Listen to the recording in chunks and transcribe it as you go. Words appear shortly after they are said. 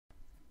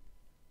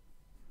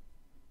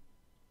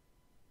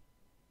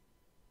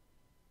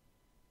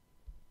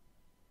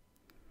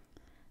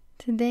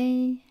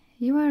Today,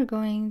 you are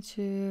going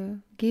to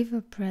give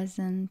a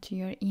present to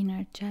your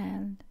inner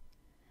child.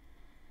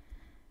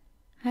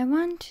 I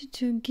want you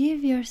to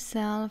give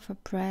yourself a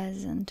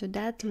present to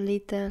that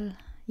little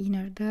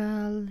inner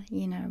girl,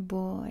 inner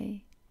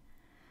boy.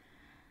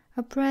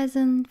 A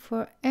present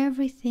for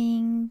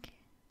everything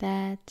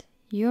that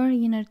your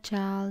inner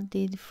child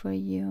did for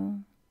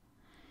you.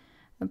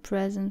 A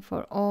present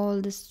for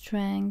all the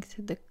strength,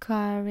 the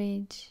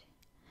courage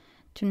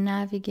to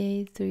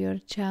navigate through your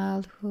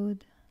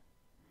childhood.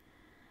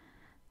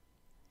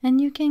 And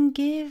you can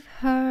give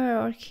her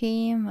or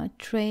him a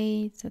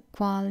trait, a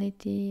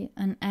quality,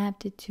 an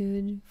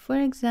aptitude. For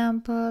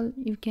example,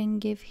 you can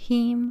give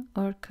him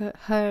or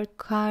her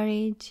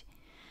courage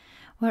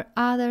or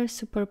other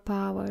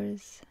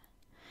superpowers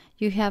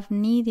you have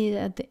needed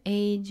at the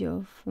age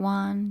of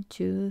 1,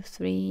 2,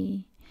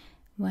 3,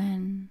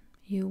 when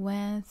you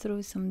went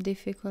through some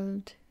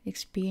difficult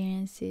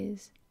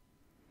experiences.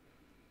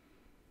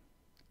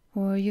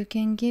 Or you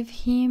can give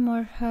him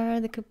or her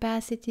the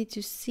capacity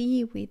to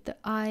see with the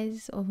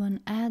eyes of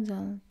an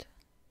adult.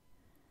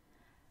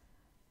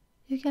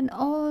 You can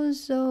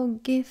also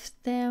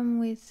gift them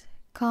with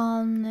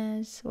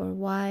calmness or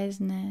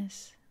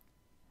wiseness.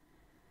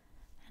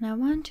 And I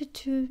want you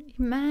to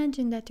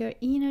imagine that your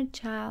inner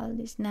child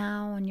is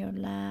now on your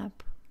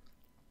lap.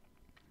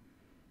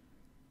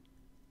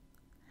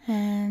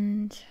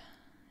 And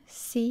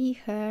see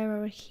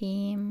her or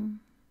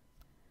him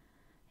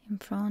in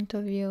front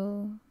of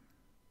you,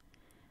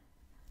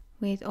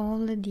 with all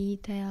the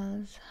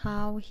details,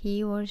 how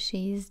he or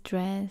she is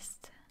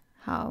dressed,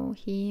 how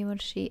he or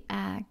she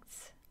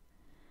acts,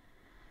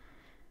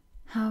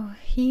 how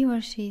he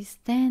or she is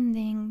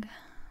standing.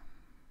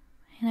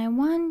 And I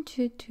want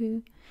you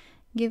to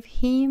give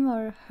him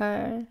or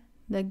her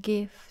the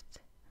gift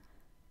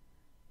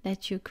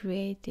that you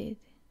created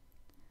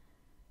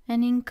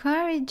and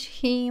encourage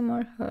him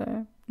or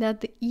her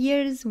that the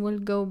years will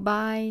go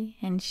by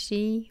and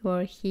she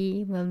or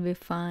he will be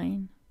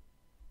fine.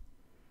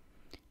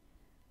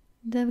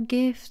 The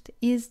gift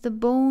is the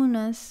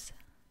bonus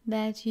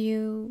that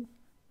you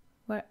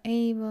were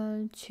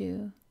able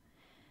to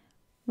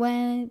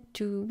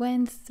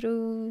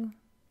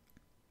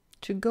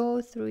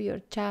go through your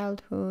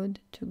childhood,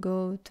 to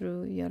go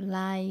through your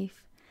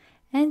life,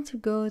 and to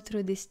go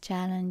through this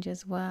challenge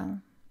as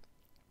well.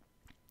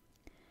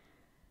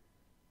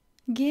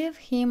 Give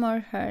him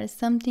or her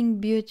something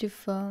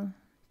beautiful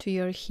to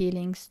your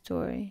healing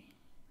story.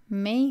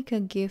 Make a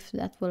gift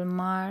that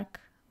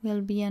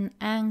will be an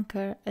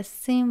anchor, a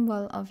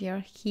symbol of your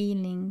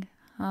healing,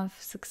 of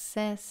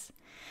success,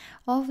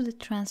 of the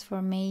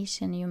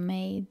transformation you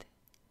made.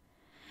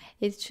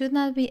 It should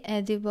not be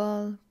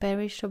edible,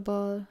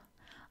 perishable,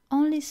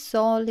 only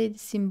solid,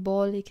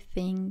 symbolic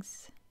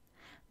things.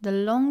 The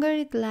longer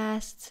it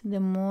lasts, the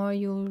more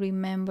you'll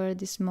remember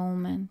this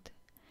moment.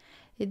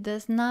 It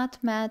does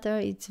not matter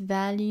its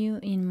value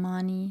in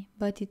money,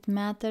 but it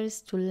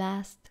matters to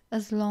last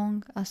as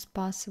long as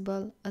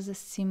possible as a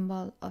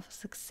symbol of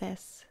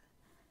success.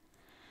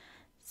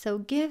 So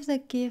give the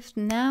gift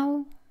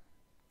now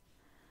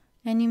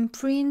and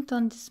imprint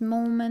on this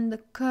moment the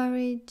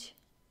courage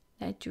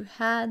that you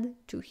had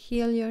to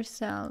heal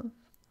yourself,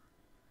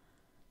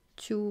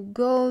 to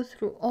go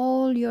through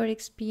all your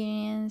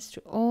experience,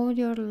 to all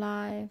your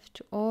life,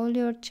 to all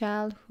your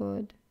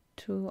childhood,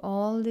 to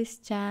all this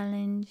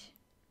challenge.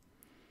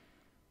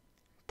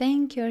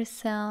 Thank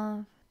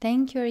yourself,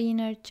 thank your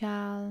inner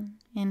child,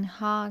 and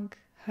hug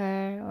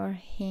her or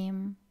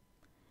him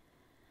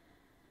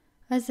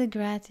as a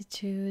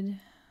gratitude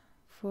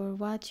for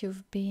what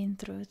you've been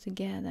through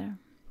together.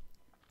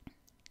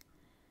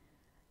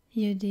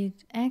 You did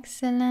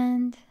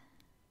excellent.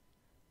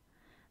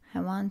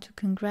 I want to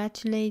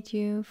congratulate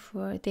you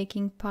for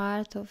taking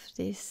part of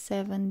this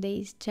 7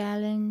 days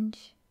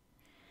challenge.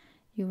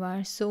 You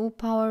are so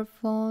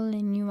powerful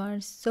and you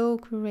are so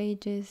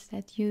courageous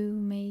that you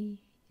may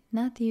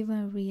not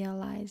even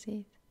realize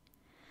it.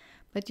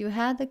 But you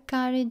had the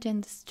courage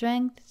and the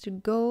strength to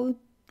go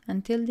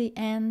until the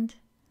end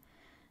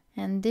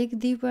and dig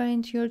deeper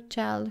into your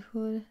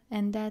childhood,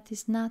 and that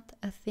is not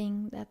a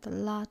thing that a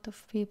lot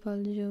of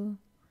people do.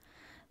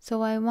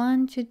 So I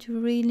want you to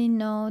really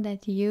know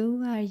that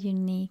you are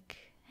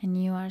unique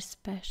and you are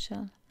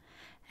special,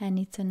 and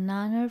it's an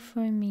honor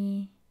for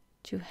me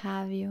to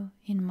have you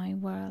in my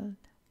world.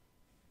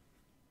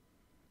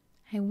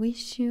 I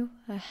wish you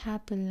a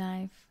happy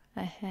life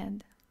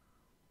ahead.